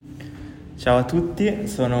Ciao a tutti,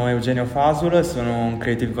 sono Eugenio Fasulo e sono un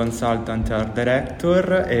Creative Consultant e Art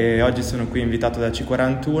Director e oggi sono qui invitato da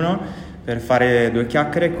C41 per fare due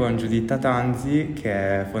chiacchiere con Giuditta Tanzi, che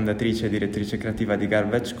è fondatrice e direttrice creativa di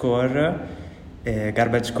Garbage Core.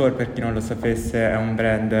 Garbage Core, per chi non lo sapesse, è un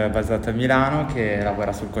brand basato a Milano che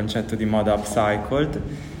lavora sul concetto di moda upcycled,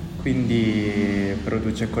 quindi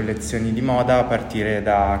produce collezioni di moda a partire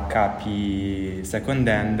da capi second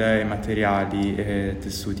hand e materiali e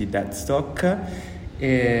tessuti deadstock.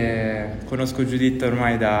 E conosco Giuditta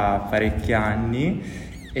ormai da parecchi anni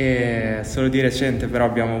e solo di recente però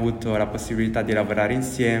abbiamo avuto la possibilità di lavorare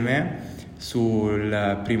insieme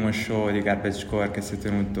sul primo show di Garbage Core che si è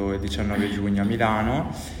tenuto il 19 giugno a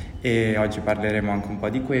Milano, e oggi parleremo anche un po'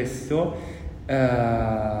 di questo.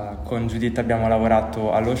 Con Giuditta abbiamo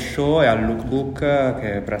lavorato allo show e al lookbook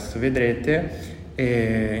che presto vedrete,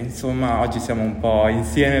 e insomma oggi siamo un po'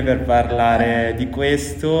 insieme per parlare di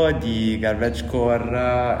questo, di Garbage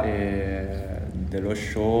Core e dello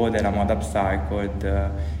show, della moda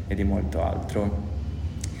upcycled e di molto altro.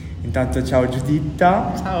 Intanto ciao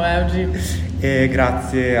Giuditta. Ciao Eugi. E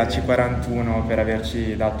grazie a C41 per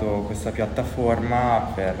averci dato questa piattaforma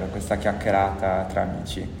per questa chiacchierata tra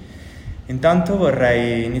amici. Intanto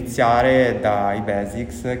vorrei iniziare dai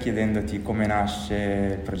basics chiedendoti come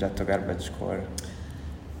nasce il progetto Garbage Core.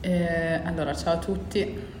 Allora, ciao a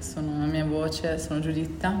tutti, sono la mia voce, sono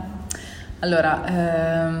Giuditta. Allora,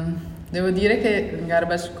 devo dire che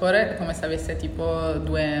Garbage Core è come se avesse tipo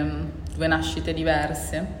due nascite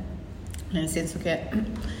diverse, nel senso che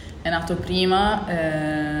è nato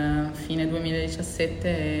prima, fine 2017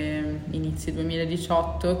 e inizi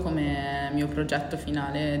 2018, come mio progetto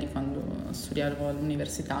finale di quando studiavo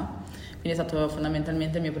all'università. Quindi è stato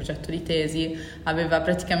fondamentalmente il mio progetto di tesi, aveva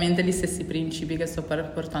praticamente gli stessi principi che sto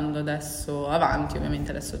portando adesso avanti,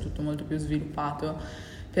 ovviamente adesso è tutto molto più sviluppato,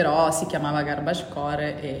 però si chiamava Garbage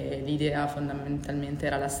Core e l'idea fondamentalmente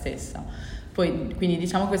era la stessa. Poi, quindi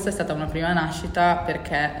diciamo questa è stata una prima nascita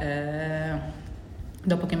perché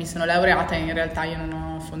dopo che mi sono laureata in realtà io non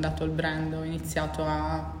ho fondato il brand, ho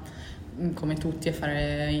iniziato come tutti a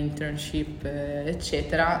fare internship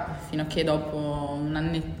eccetera, fino a che dopo un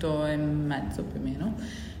annetto e mezzo più o meno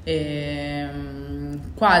e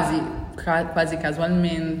quasi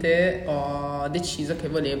casualmente ho deciso che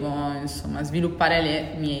volevo insomma sviluppare le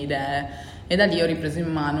mie idee, e da lì ho ripreso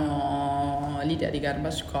in mano l'idea di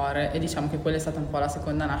Garbage Core, e diciamo che quella è stata un po' la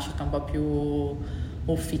seconda nascita un po' più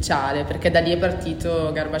ufficiale, perché da lì è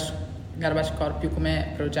partito Garbage Core più come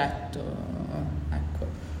progetto.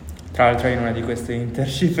 Tra l'altro in una di queste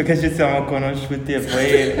internship che ci siamo conosciuti, e poi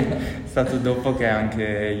è stato dopo che anche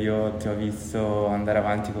io ti ho visto andare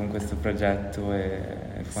avanti con questo progetto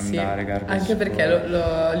e fondare Garbage Core. Anche perché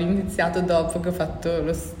l'ho iniziato dopo che ho fatto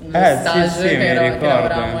lo stage. Sì, mi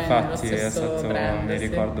ricordo, infatti è stato brand, mi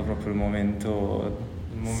ricordo proprio il momento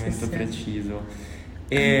preciso.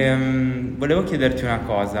 E volevo chiederti una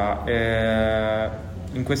cosa,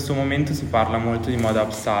 in questo momento si parla molto di moda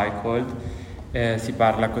upcycled, si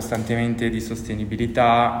parla costantemente di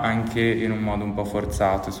sostenibilità anche in un modo un po'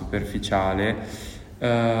 forzato e superficiale,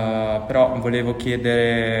 però volevo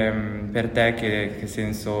chiedere per te che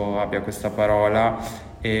senso abbia questa parola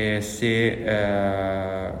e se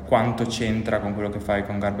quanto c'entra con quello che fai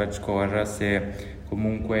con Garbage Core, se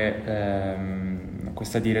comunque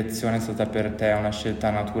questa direzione è stata per te una scelta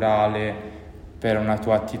naturale per una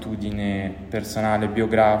tua attitudine personale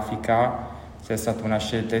biografica, se è stata una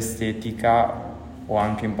scelta estetica o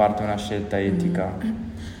anche in parte una scelta etica.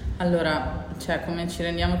 Allora, come ci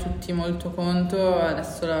rendiamo tutti molto conto,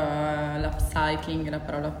 adesso la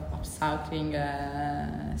parola upcycling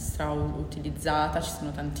è strautilizzata, ci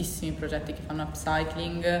sono tantissimi progetti che fanno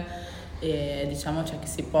upcycling e diciamo che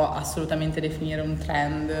si può assolutamente definire un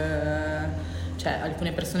trend.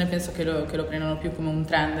 Alcune persone penso che lo prendano più come un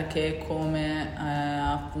trend che come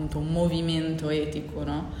appunto un movimento etico,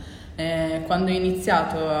 no? Quando ho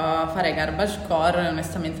iniziato a fare Garbage Core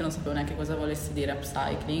onestamente non sapevo neanche cosa volesse dire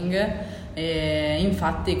upcycling, e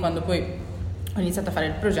infatti quando poi ho iniziato a fare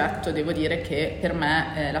il progetto devo dire che per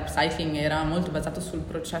me l'upcycling era molto basato sul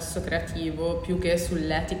processo creativo più che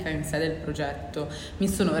sull'etica in sé del progetto. Mi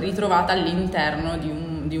sono ritrovata all'interno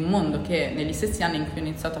di un mondo che negli stessi anni in cui ho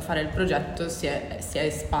iniziato a fare il progetto si è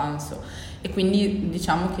espanso, E quindi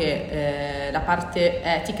diciamo che la parte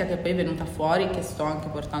etica che poi è venuta fuori, che sto anche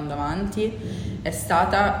portando avanti, è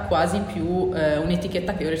stata quasi più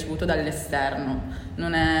un'etichetta che ho ricevuto dall'esterno.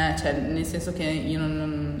 Non è, cioè, nel senso che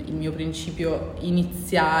il mio principio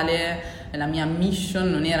iniziale, la mia mission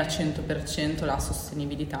non era 100% la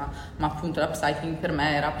sostenibilità, ma appunto l'upcycling per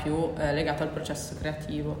me era più legato al processo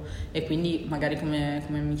creativo, e quindi magari come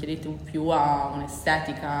mi chiedi tu più a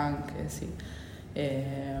un'estetica anche, sì.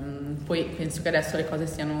 Poi penso che adesso le cose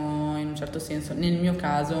siano in un certo senso, nel mio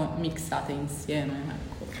caso, mixate insieme,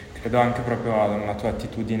 ecco. Credo anche proprio ad una tua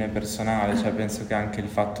attitudine personale, cioè penso che anche il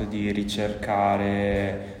fatto di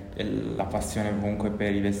ricercare la passione comunque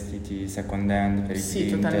per i vestiti second hand, per i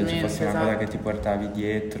vintage, fosse una cosa che ti portavi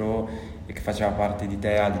dietro e che faceva parte di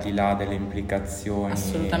te al di là delle implicazioni.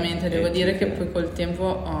 Assolutamente, devo dire che poi col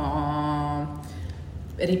tempo,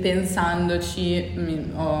 ripensandoci,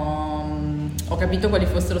 ho capito quali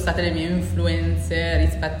fossero state le mie influenze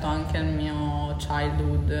rispetto anche al mio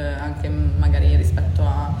childhood, anche magari rispetto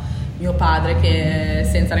a mio padre, che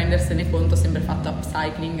senza rendersene conto ha sempre fatto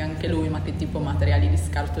upcycling anche lui, ma che tipo materiali di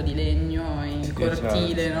scarto di legno in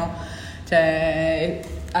cortile, certo. No? Cioè,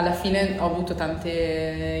 alla fine ho avuto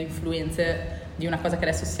tante influenze di una cosa che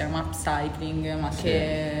adesso si chiama upcycling, ma sì,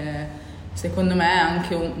 che secondo me è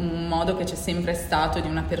anche un modo che c'è sempre stato di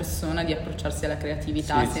una persona di approcciarsi alla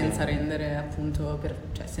creatività, sì, senza rendere appunto,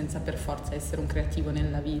 cioè senza per forza essere un creativo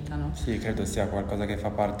nella vita, no? Sì, credo sia qualcosa che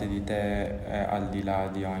fa parte di te al di là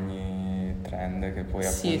di ogni trend che poi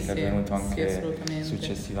appunto è venuto anche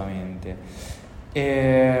successivamente.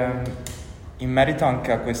 E in merito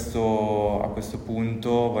anche a questo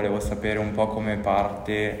punto volevo sapere un po' come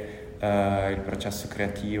parte il processo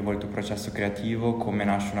creativo, il tuo processo creativo, come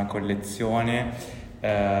nasce una collezione,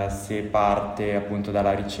 se parte appunto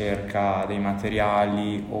dalla ricerca dei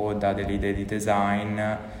materiali o da delle idee di design,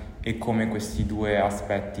 e come questi due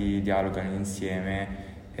aspetti dialogano insieme,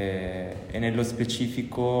 e nello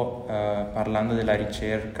specifico, parlando della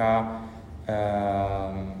ricerca,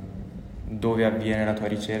 dove avviene la tua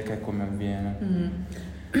ricerca e come avviene?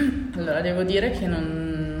 Allora, devo dire che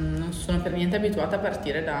non sono per niente abituata a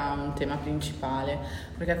partire da un tema principale,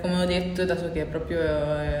 perché come ho detto, dato che proprio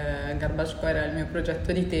Garbage Core era il mio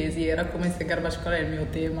progetto di tesi, era come se Garbage Core era il mio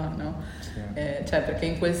tema, no? Sì. Cioè, perché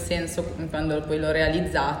in quel senso, quando poi l'ho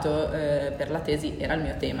realizzato per la tesi, era il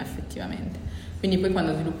mio tema effettivamente. Quindi poi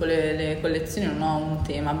quando sviluppo le collezioni non ho un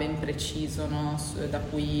tema ben preciso, no? Da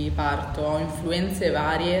cui parto, ho influenze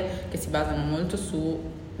varie che si basano molto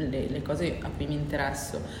su le cose a cui mi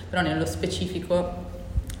interesso, però nello specifico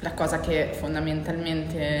la cosa che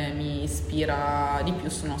fondamentalmente mi ispira di più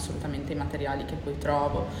sono assolutamente i materiali che poi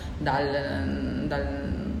trovo, dal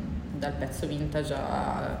pezzo vintage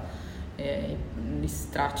agli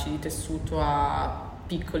stracci di tessuto a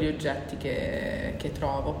piccoli oggetti che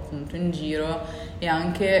trovo appunto in giro, e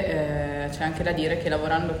anche c'è anche da dire che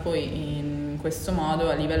lavorando poi in questo modo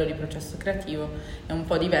a livello di processo creativo è un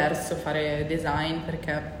po' diverso fare design,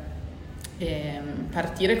 perché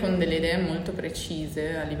partire con delle idee molto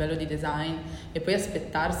precise a livello di design e poi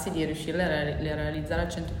aspettarsi di riuscirle a realizzare al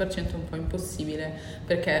 100% è un po' impossibile,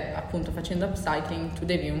 perché appunto facendo upcycling tu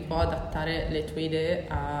devi un po' adattare le tue idee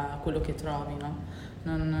a quello che trovi, no?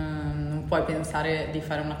 Non puoi pensare di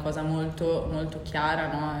fare una cosa molto, molto chiara,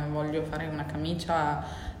 no? Voglio fare una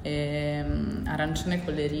camicia arancione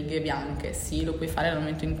con le righe bianche. Sì, lo puoi fare nel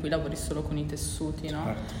momento in cui lavori solo con i tessuti, no?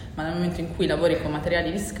 Certo. Ma nel momento in cui lavori con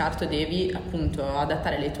materiali di scarto devi appunto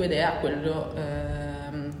adattare le tue idee a quello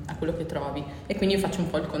che trovi, e quindi faccio un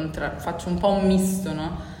po' faccio un po' un misto,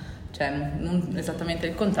 no? Cioè non esattamente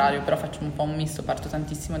il contrario, però faccio un po' un misto, parto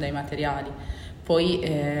tantissimo dai materiali. Poi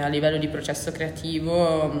a livello di processo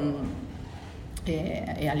creativo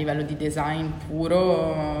e a livello di design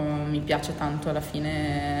puro mi piace tanto alla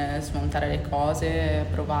fine smontare le cose,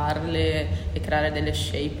 provarle e creare delle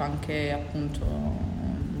shape, anche appunto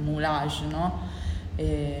moulage, no?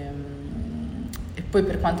 E poi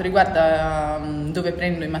per quanto riguarda dove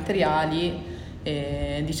prendo i materiali,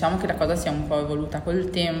 diciamo che la cosa si è un po' evoluta col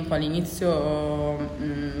tempo. All'inizio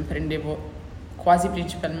prendevo quasi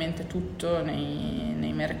principalmente tutto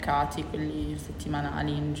nei mercati, quelli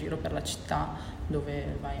settimanali in giro per la città,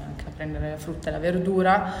 dove vai anche a prendere la frutta e la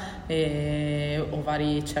verdura, o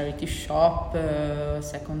vari charity shop,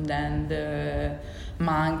 second hand,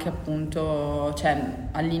 ma anche appunto, cioè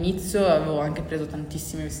all'inizio avevo anche preso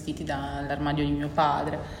tantissimi vestiti dall'armadio di mio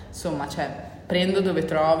padre, insomma, cioè prendo dove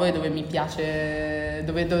trovo e dove mi piace,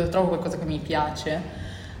 dove trovo qualcosa che mi piace.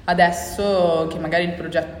 Adesso che magari il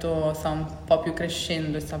progetto sta un po' più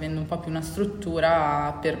crescendo e sta avendo un po' più una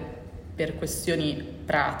struttura, per per questioni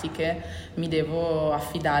pratiche mi devo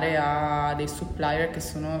affidare a dei supplier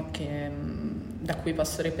da cui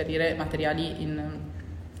posso reperire materiali in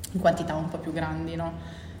quantità un po' più grandi,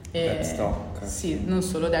 no? Dead stock. Sì, non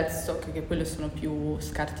solo dead stock, che quelle sono più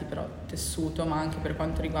scarti però tessuto, ma anche per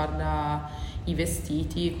quanto riguarda i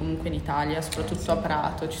vestiti, comunque in Italia, soprattutto a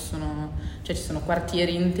Prato, ci sono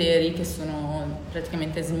quartieri interi che sono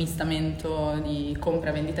praticamente smistamento di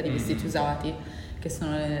compra-vendita di vestiti usati, che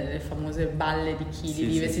sono le famose balle di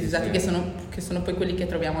chili di vestiti usati. Che sono poi quelli che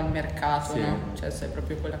troviamo al mercato, no? Cioè è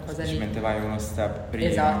proprio quella cosa lì. Semplicemente vai uno step prima.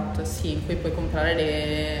 Esatto, sì, in cui puoi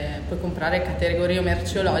comprare categorie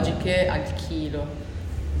merceologiche al chilo.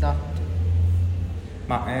 Esatto.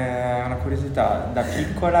 Ma una curiosità, da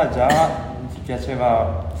piccola già ti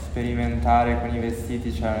piaceva sperimentare con i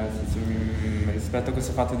vestiti, cioè nel senso, rispetto a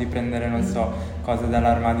questo fatto di prendere, non so, cose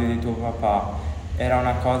dall'armadio di tuo papà, era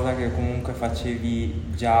una cosa che comunque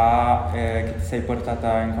facevi già, che ti sei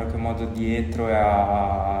portata in qualche modo dietro e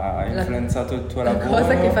ha influenzato il tuo lavoro? La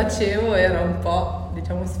cosa che facevo era un po',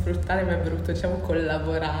 diciamo, sfruttare, ma è brutto, diciamo,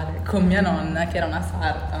 collaborare con mia nonna, che era una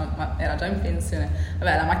sarta, ma era già in pensione.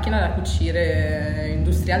 Vabbè, la macchina da cucire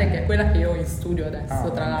industriale, che è quella che io ho in studio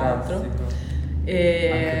adesso, tra l'altro.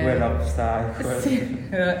 Anche quella upstyle. Sì,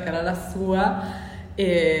 era la sua.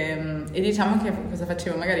 E diciamo che cosa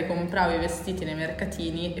facevo? Magari compravo i vestiti nei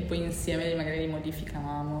mercatini e poi insieme magari li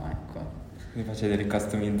modificavamo, ecco. Quindi facevi delle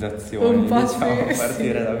customizzazioni, diciamo, a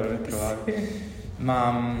partire da quello che trovavi. Sì.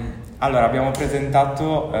 Ma allora abbiamo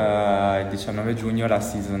presentato il 19 giugno la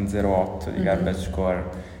season 08 di Garbage Core,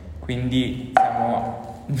 quindi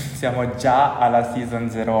siamo già alla season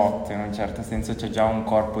 08, in un certo senso c'è già un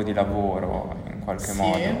corpo di lavoro in qualche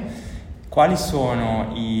modo. Quali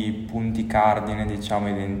sono i punti cardine, diciamo,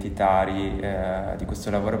 identitari di questo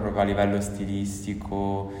lavoro proprio a livello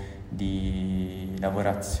stilistico, di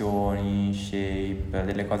lavorazioni, shape,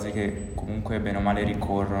 delle cose che comunque bene o male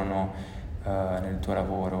ricorrono nel tuo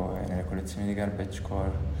lavoro e nelle collezioni di Garbage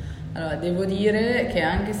Core? Allora, devo dire che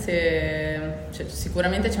anche se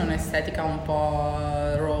sicuramente c'è un'estetica un po'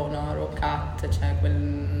 raw, no? Raw cut, cioè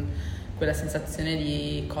quella sensazione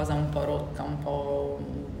di cosa un po' rotta, un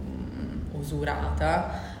po'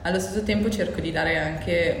 usurata. Allo stesso tempo cerco di dare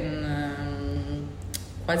anche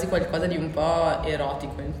quasi qualcosa di un po'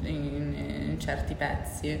 erotico in certi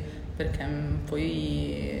pezzi, perché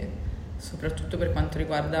poi soprattutto per quanto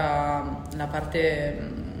riguarda la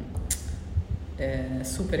parte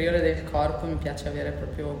superiore del corpo mi piace avere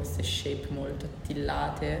proprio queste shape molto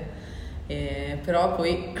attillate, però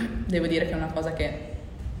poi devo dire che è una cosa che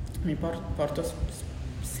mi porto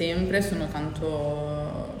sempre, sono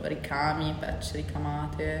tanto ricami, patch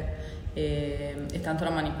ricamate e tanto la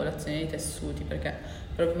manipolazione dei tessuti,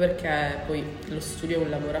 proprio perché poi lo studio è un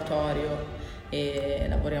laboratorio e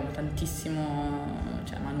lavoriamo tantissimo,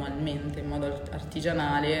 cioè manualmente, in modo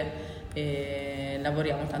artigianale, e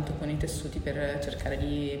lavoriamo tanto con i tessuti per cercare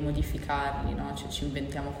di modificarli, no? Cioè, ci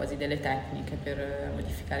inventiamo quasi delle tecniche per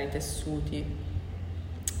modificare i tessuti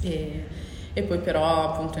e poi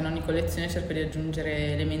però appunto in ogni collezione cerco di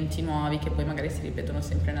aggiungere elementi nuovi che poi magari si ripetono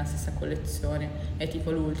sempre nella stessa collezione, e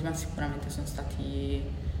tipo l'ultima sicuramente sono stati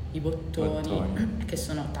i bottoni. Che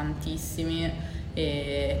sono tantissimi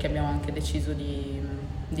e che abbiamo anche deciso di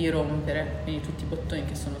rompere, quindi tutti i bottoni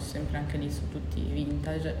che sono sempre anche lì, sono tutti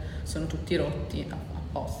vintage, sono tutti rotti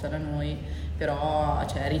apposta da noi, però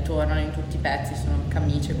cioè, ritornano in tutti i pezzi, sono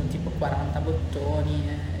camicie con tipo 40 bottoni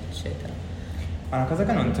eccetera. Ma una cosa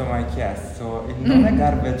che non ti ho mai chiesto, il nome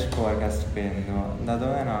Garbage Core, che è stupendo, da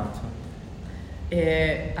dove è nato?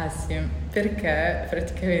 Sì, perché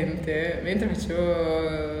praticamente mentre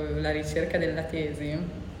facevo la ricerca della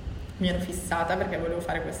tesi mi ero fissata, perché volevo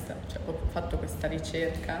fare ho fatto questa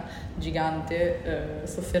ricerca gigante,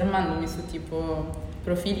 soffermandomi su tipo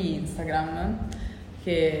profili Instagram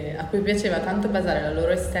a cui piaceva tanto basare la loro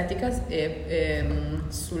estetica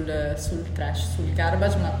sul trash, sul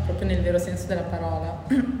garbage, ma proprio nel vero senso della parola.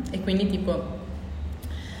 E quindi tipo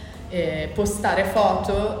postare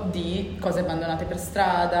foto di cose abbandonate per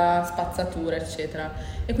strada, spazzatura, eccetera.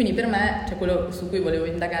 E quindi per me, cioè quello su cui volevo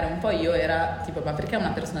indagare un po' io era tipo, ma perché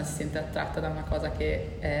una persona si sente attratta da una cosa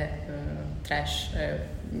che è trash,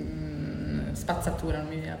 spazzatura, non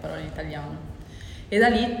mi viene la parola in italiano. E da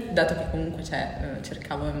lì, dato che comunque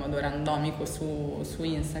cercavo in modo randomico su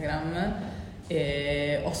Instagram,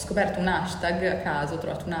 ho scoperto un hashtag a caso, ho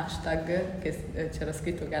trovato un hashtag che c'era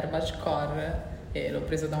scritto Garbage Core e l'ho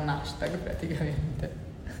preso da un hashtag praticamente,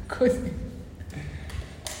 così.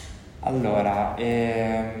 Allora,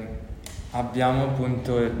 Abbiamo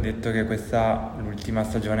appunto detto che l'ultima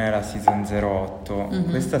stagione è la season 08.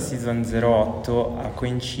 Questa season 08 ha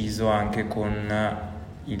coinciso anche con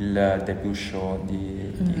il debut show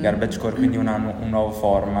di Garbage Core, quindi un nuovo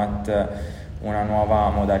format, una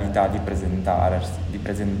nuova modalità di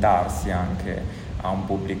presentarsi anche a un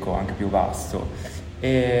pubblico anche più vasto.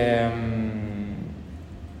 E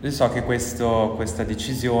io so che questa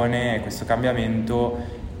decisione, questo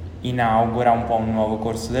cambiamento inaugura un po' un nuovo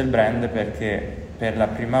corso del brand, perché per la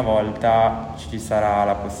prima volta ci sarà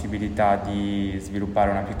la possibilità di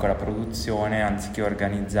sviluppare una piccola produzione anziché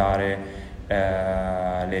organizzare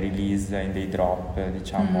le release in dei drop,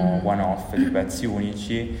 diciamo one-off di pezzi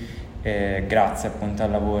unici, grazie appunto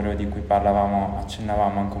al lavoro di cui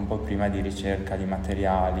accennavamo anche un po' prima, di ricerca di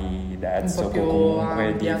materiali deadstock o comunque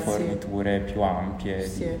ampia, di forniture più ampie.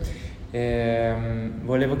 Sì.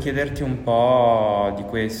 Volevo chiederti un po' di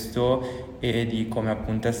questo e di come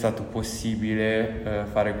appunto è stato possibile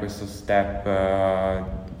fare questo step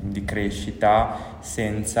di crescita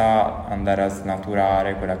senza andare a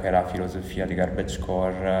snaturare quella che è la filosofia di Garbage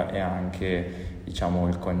Core e anche, diciamo,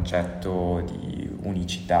 il concetto di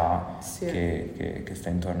unicità che sta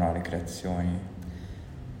intorno alle creazioni.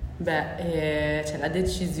 Cioè, la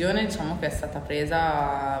decisione, diciamo, che è stata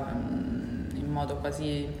presa in modo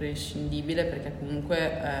quasi imprescindibile, perché comunque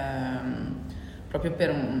proprio per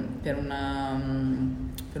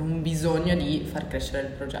un bisogno di far crescere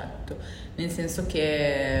il progetto, nel senso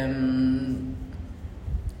che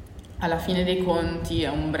alla fine dei conti è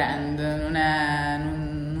un brand,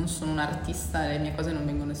 non sono un artista, le mie cose non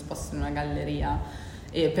vengono esposte in una galleria,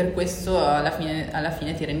 e per questo alla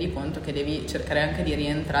fine ti rendi conto che devi cercare anche di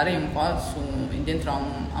rientrare un po' dentro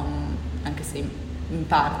anche se in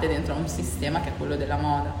parte dentro a un sistema che è quello della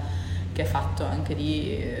moda, che è fatto anche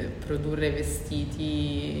di produrre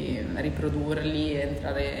vestiti, riprodurli,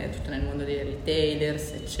 entrare tutto nel mondo dei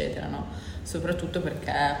retailers, eccetera, no? Soprattutto perché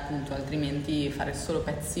appunto altrimenti fare solo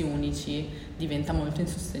pezzi unici diventa molto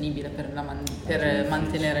insostenibile per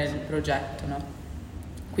mantenere il progetto, no?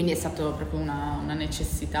 Quindi è stato proprio una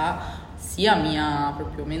necessità sia mia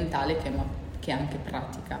proprio mentale che anche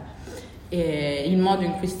pratica. E il modo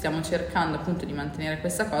in cui stiamo cercando appunto di mantenere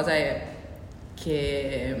questa cosa è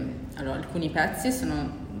che alcuni pezzi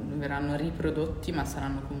verranno riprodotti, ma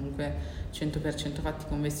saranno comunque 100% fatti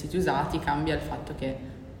con vestiti usati. Cambia il fatto che,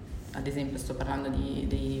 ad esempio, sto parlando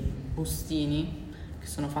dei bustini che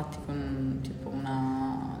sono fatti con tipo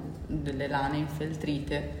delle lane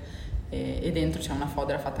infeltrite e dentro c'è una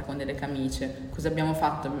fodera fatta con delle camicie. Cosa abbiamo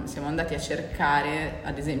fatto? Siamo andati a cercare,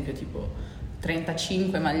 ad esempio, tipo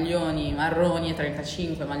 35 maglioni marroni e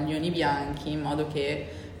 35 maglioni bianchi, in modo che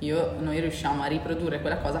noi riusciamo a riprodurre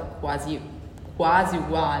quella cosa quasi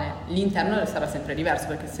uguale. L'interno sarà sempre diverso,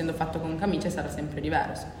 perché essendo fatto con camicie sarà sempre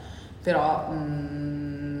diverso, però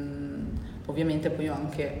ovviamente poi ho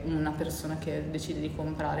anche una persona che decide di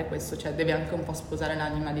comprare questo, cioè deve anche un po' sposare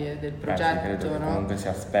l'anima del progetto, credo che no? Comunque si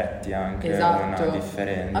aspetti anche esatto. una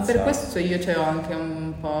differenza. Ma per questo io ho anche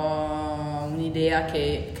un po' un'idea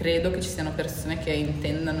che credo che ci siano persone che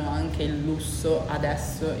intendano anche il lusso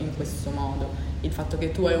adesso in questo modo, il fatto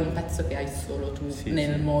che tu hai un pezzo che hai solo tu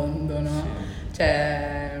nel mondo, no? Sì.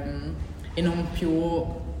 Cioè, e non più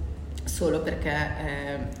solo perché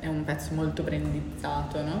è un pezzo molto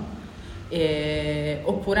brandizzato, no?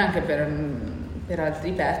 Oppure anche per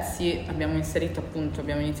altri pezzi abbiamo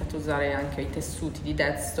iniziato a usare anche i tessuti di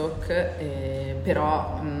deadstock,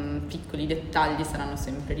 però piccoli dettagli saranno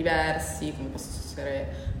sempre diversi, come possono essere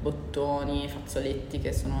bottoni, fazzoletti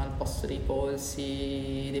che sono al posto dei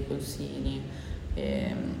polsini,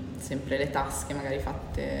 sempre le tasche magari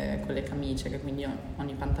fatte con le camicie, che quindi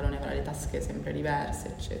ogni pantalone avrà le tasche sempre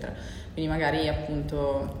diverse, eccetera. Quindi magari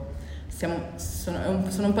appunto sono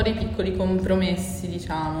un po' dei piccoli compromessi,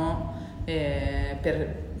 diciamo,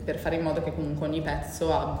 per fare in modo che comunque ogni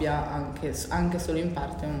pezzo abbia anche solo in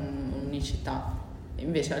parte un'unicità.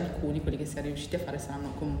 Invece alcuni, quelli che siamo riusciti a fare,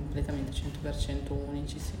 saranno completamente 100%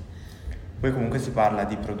 unici, sì. Poi comunque si parla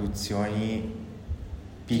di produzioni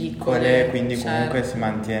piccole, quindi comunque si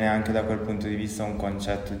mantiene anche da quel punto di vista un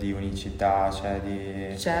concetto di unicità, cioè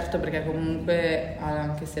di... Certo, perché comunque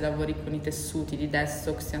anche se lavori con i tessuti di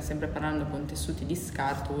deadstock, stiamo sempre parlando con tessuti di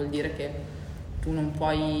scarto, vuol dire che tu non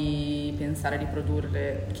puoi pensare di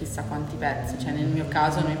produrre chissà quanti pezzi, cioè nel mio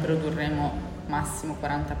caso noi produrremo massimo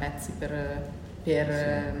 40 pezzi per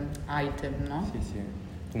item, no? Sì.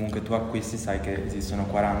 Comunque tu acquisti, sai che esistono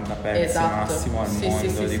 40 pezzi esatto. massimo al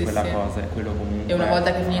mondo di quella cosa, e quello comunque... E una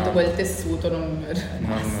volta che è finito quel tessuto non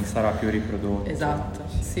sarà più riprodotto. Esatto,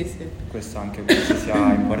 sì. Questo anche penso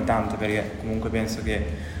sia importante, perché comunque penso che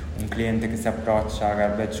un cliente che si approccia a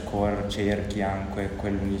Garbage Core cerchi anche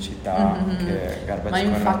quell'unicità che Garbage Ma Core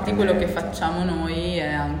infatti quello che rappresenta. facciamo noi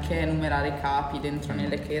è anche numerare i capi dentro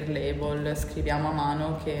nelle care label, scriviamo a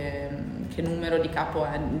mano che numero di capo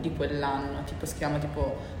è di quell'anno, tipo scriviamo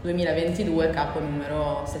tipo 2022 capo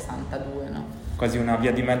numero 62, no? Quasi una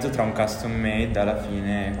via di mezzo tra un custom made alla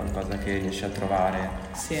fine qualcosa che riesci a trovare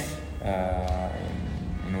Sì,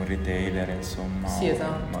 in un retailer, insomma, sì,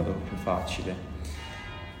 esatto. in modo più facile.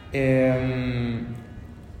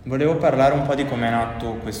 Volevo parlare un po' di come è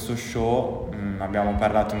nato questo show. Abbiamo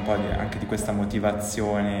parlato un po' anche di questa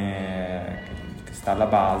motivazione che sta alla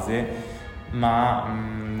base, ma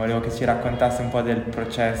volevo che ci raccontasse un po' del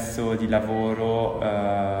processo di lavoro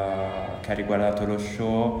che ha riguardato lo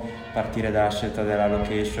show, partire dalla scelta della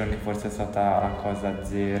location, che forse è stata la cosa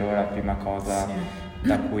zero, la prima cosa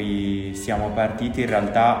da cui siamo partiti. In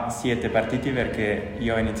realtà siete partiti perché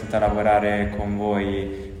io ho iniziato a lavorare con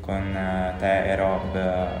voi, con te e Rob,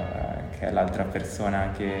 che è l'altra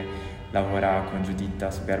persona che lavora con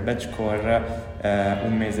Giuditta su Garbage Core,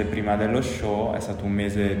 un mese prima dello show. È stato un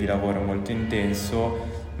mese di lavoro molto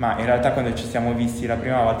intenso, ma in realtà quando ci siamo visti la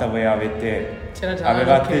prima volta voi avevate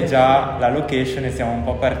già la location e siamo un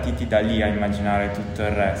po' partiti da lì a immaginare tutto il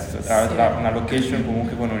resto. Tra l'altro una location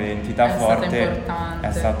comunque con un'identità forte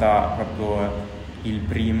è stata proprio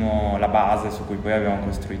la base su cui poi abbiamo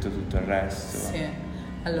costruito tutto il resto. Sì.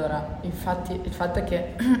 Allora, infatti il fatto è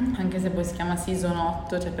che anche se poi si chiama Season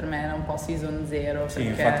 8, cioè per me era un po' Season 0. Sì,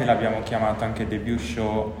 perché... infatti l'abbiamo chiamato anche debut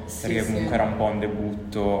show, perché comunque era un po' un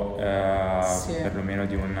debutto, perlomeno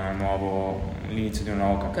di l'inizio di un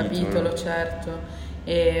nuovo capitolo. Certo.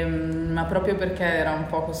 Ma proprio perché era un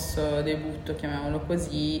po' questo debutto, chiamiamolo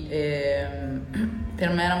così, per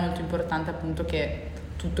me era molto importante appunto che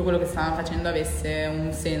tutto quello che stavamo facendo avesse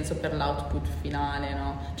un senso per l'output finale,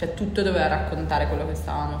 no? Cioè tutto doveva raccontare quello che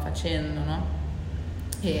stavamo facendo, no?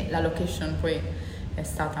 E la location poi è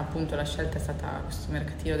stata appunto, la scelta è stata questo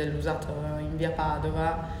mercatino dell'usato in via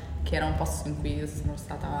Padova, che era un posto in cui io sono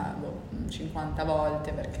stata 50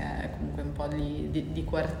 volte, perché è comunque un po' di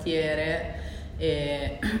quartiere,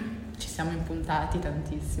 e ci siamo impuntati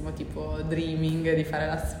tantissimo, tipo dreaming di fare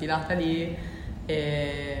la sfilata lì,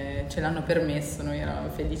 e ce l'hanno permesso, noi eravamo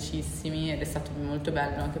felicissimi ed è stato molto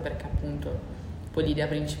bello, anche perché appunto poi l'idea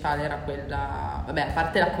principale era quella, vabbè, a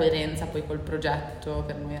parte la coerenza poi col progetto,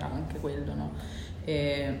 per noi era anche quello, no?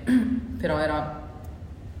 Però era,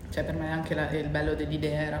 cioè per me anche il bello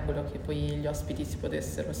dell'idea era quello che poi gli ospiti si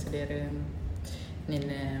potessero sedere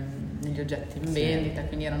negli oggetti in vendita,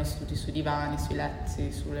 quindi erano seduti sui divani, sui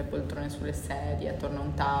letti, sulle poltrone, sulle sedie, attorno a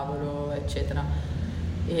un tavolo, eccetera.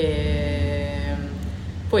 E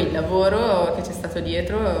poi il lavoro che c'è stato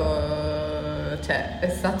dietro, cioè è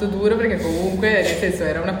stato duro, perché comunque nel senso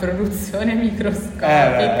era una produzione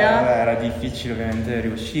microscopica. Era difficile ovviamente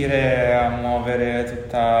riuscire a muovere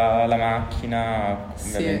tutta la macchina,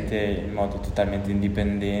 ovviamente in modo totalmente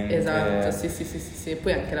indipendente. Esatto, sì.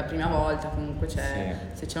 Poi anche la prima volta comunque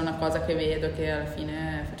se c'è una cosa che vedo, che alla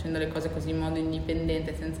fine facendo le cose così in modo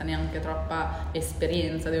indipendente, senza neanche troppa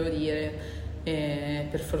esperienza, devo dire, e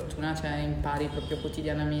per fortuna impari proprio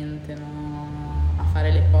quotidianamente, no? A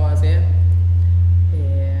fare le cose,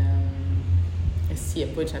 e sì, e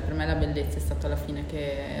poi per me la bellezza è stata alla fine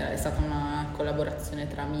che è stata una collaborazione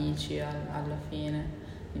tra amici alla fine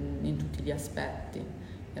in tutti gli aspetti.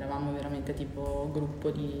 Eravamo veramente tipo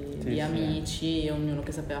gruppo di amici, ognuno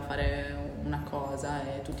che sapeva fare una cosa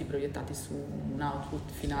e tutti proiettati su un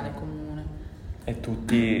output finale comune. E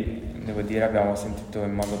tutti, devo dire, abbiamo sentito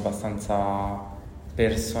in modo abbastanza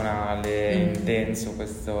personale, intenso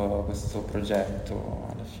questo progetto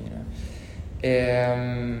alla fine.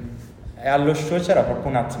 E allo show c'era proprio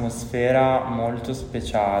un'atmosfera molto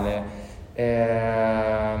speciale,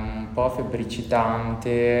 un po'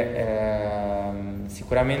 febbricitante,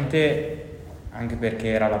 sicuramente anche perché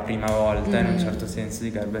era la prima volta in un certo senso di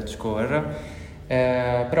Garbage Core.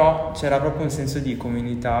 Però c'era proprio un senso di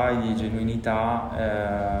comunità e di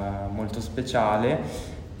genuinità molto speciale,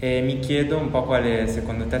 e mi chiedo un po' quale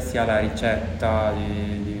secondo te sia la ricetta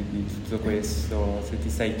di tutto questo, se ti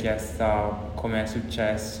sei chiesta com'è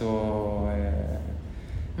successo.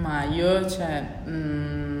 Ma io,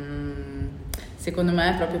 secondo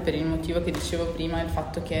me, proprio per il motivo che dicevo prima, il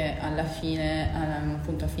fatto che alla fine,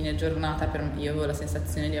 appunto a fine giornata, io avevo la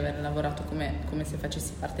sensazione di aver lavorato come se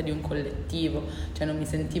facessi parte di un collettivo, cioè non mi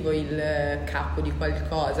sentivo il capo di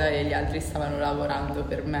qualcosa e gli altri stavano lavorando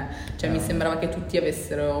per me, mi sembrava che tutti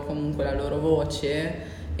avessero comunque la loro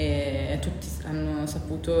voce e tutti hanno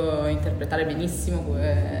saputo interpretare benissimo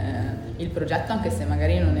il progetto, anche se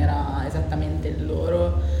magari non era esattamente il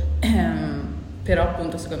loro. Però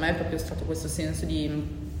appunto secondo me è proprio stato questo senso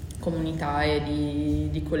di comunità e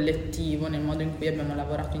di collettivo nel modo in cui abbiamo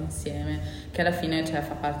lavorato insieme, che alla fine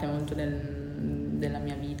fa parte molto della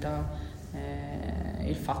mia vita,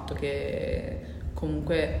 il fatto che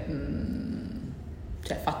comunque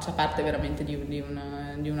faccia parte veramente di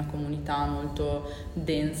una comunità molto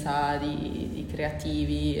densa di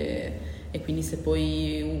creativi e quindi se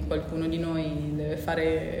poi qualcuno di noi deve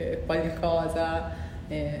fare qualcosa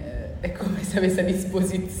è come se avesse a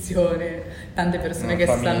disposizione tante persone che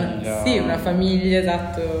stanno... Sì, una famiglia,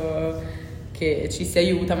 esatto, che ci si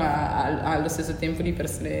aiuta, ma allo stesso tempo di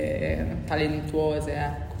persone talentuose,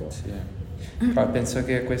 ecco. Sì. Però penso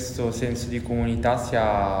che questo senso di comunità sia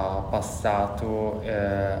passato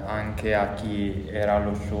anche a chi era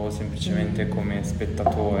allo show semplicemente come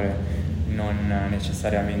spettatore, non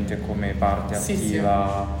necessariamente come parte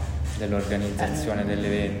attiva dell'organizzazione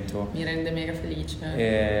dell'evento. Mi rende mega felice.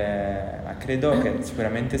 Ma credo che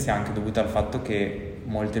sicuramente sia anche dovuto al fatto che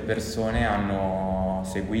molte persone hanno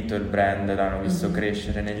seguito il brand, l'hanno visto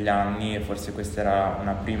crescere negli anni e forse questa era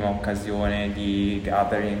una prima occasione di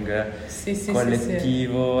gathering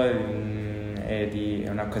collettivo e di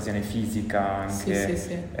un'occasione fisica anche,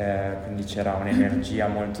 quindi c'era un'energia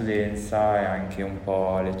molto densa e anche un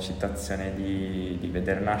po' l'eccitazione di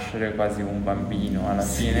veder nascere quasi un bambino alla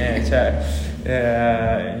fine,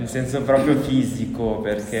 in senso proprio fisico,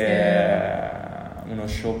 perché uno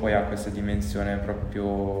show poi ha questa dimensione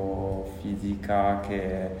proprio fisica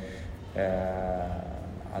che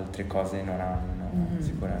altre cose non hanno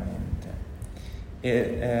sicuramente.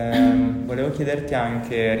 E volevo chiederti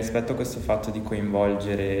anche rispetto a questo fatto di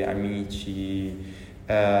coinvolgere amici,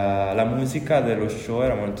 la musica dello show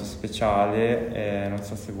era molto speciale, non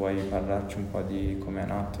so se vuoi parlarci un po' di come è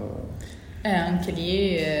nato. Anche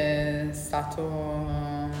lì è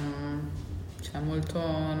stato molto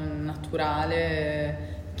naturale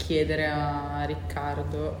chiedere a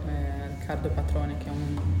Riccardo Patrone, che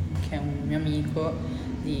è un mio amico,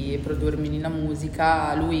 di produrmi la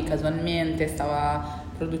musica. Lui casualmente stava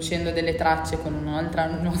producendo delle tracce con un'altra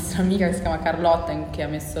nostra amica che si chiama Carlotta, che ha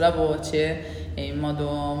messo la voce, e in modo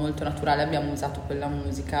molto naturale abbiamo usato quella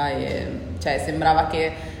musica e sembrava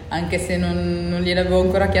che anche se non gliel'avevo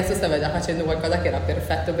ancora chiesto stava già facendo qualcosa che era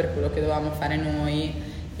perfetto per quello che dovevamo fare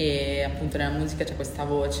noi. E appunto nella musica c'è questa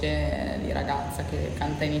voce di ragazza che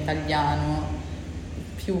canta in italiano,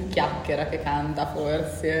 più chiacchiera che canta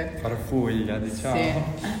forse. Farfuglia, diciamo. Sì,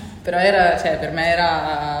 però per me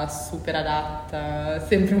era super adatta,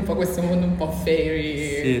 sempre un po' questo mondo un po'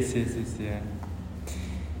 fairy. Sì.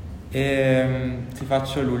 E ti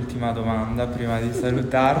faccio l'ultima domanda prima di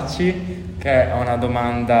salutarci, che è una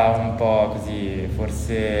domanda un po' così,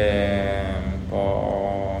 forse un po'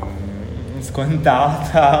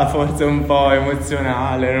 scontata, forse un po'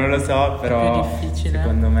 emozionale, non lo so, però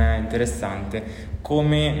secondo me è interessante.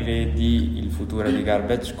 Come vedi il futuro di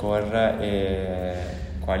Garbage Core e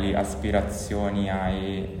quali aspirazioni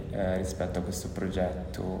hai rispetto a questo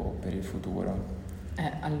progetto per il futuro?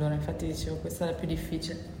 Allora, infatti dicevo, questa è la più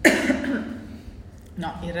difficile.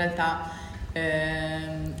 No, in realtà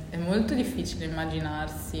è molto difficile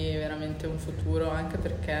immaginarsi veramente un futuro, anche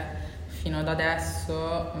perché fino ad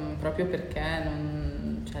adesso, proprio perché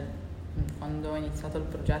quando ho iniziato il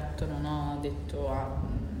progetto non ho detto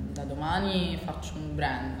da domani faccio un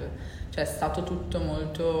brand, è stato tutto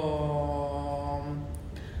molto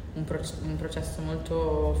un processo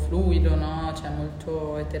molto fluido, no?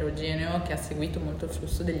 Molto eterogeneo, che ha seguito molto il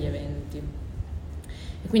flusso degli eventi,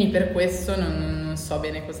 e quindi per questo non so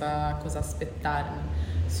bene cosa aspettarmi.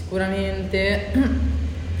 Sicuramente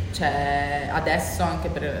adesso, anche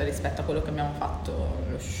rispetto a quello che abbiamo fatto,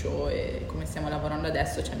 lo show e come stiamo lavorando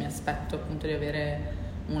adesso, mi aspetto appunto di avere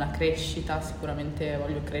una crescita. Sicuramente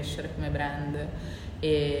voglio crescere come brand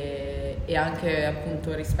e anche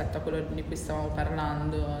appunto rispetto a quello di cui stavamo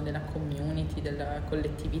parlando, della community, della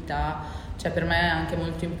collettività, per me è anche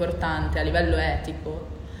molto importante a livello etico,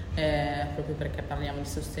 proprio perché parliamo di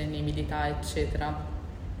sostenibilità eccetera.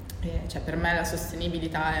 Per me la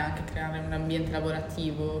sostenibilità è anche creare un ambiente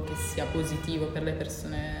lavorativo che sia positivo per le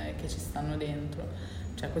persone che ci stanno dentro.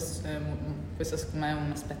 Questo secondo me è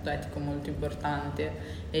un aspetto etico molto importante,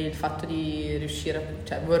 e il fatto di riuscire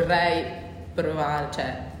vorrei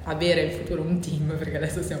provare, avere in futuro un team, perché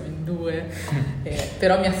adesso siamo in 2,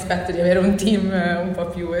 però mi aspetto di avere un team un po'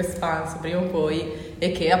 più espanso prima o poi,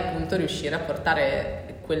 e che appunto riuscire a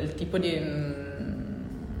portare quel tipo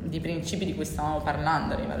di principi di cui stavamo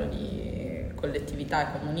parlando a livello di collettività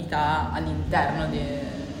e comunità all'interno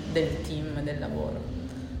del team, del lavoro.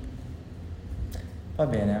 Va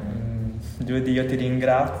bene, Giudy, io ti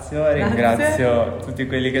ringrazio tutti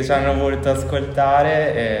quelli che ci hanno voluto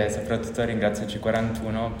ascoltare e soprattutto ringrazio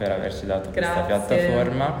C41 per averci dato questa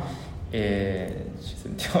piattaforma e ci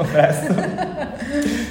sentiamo presto.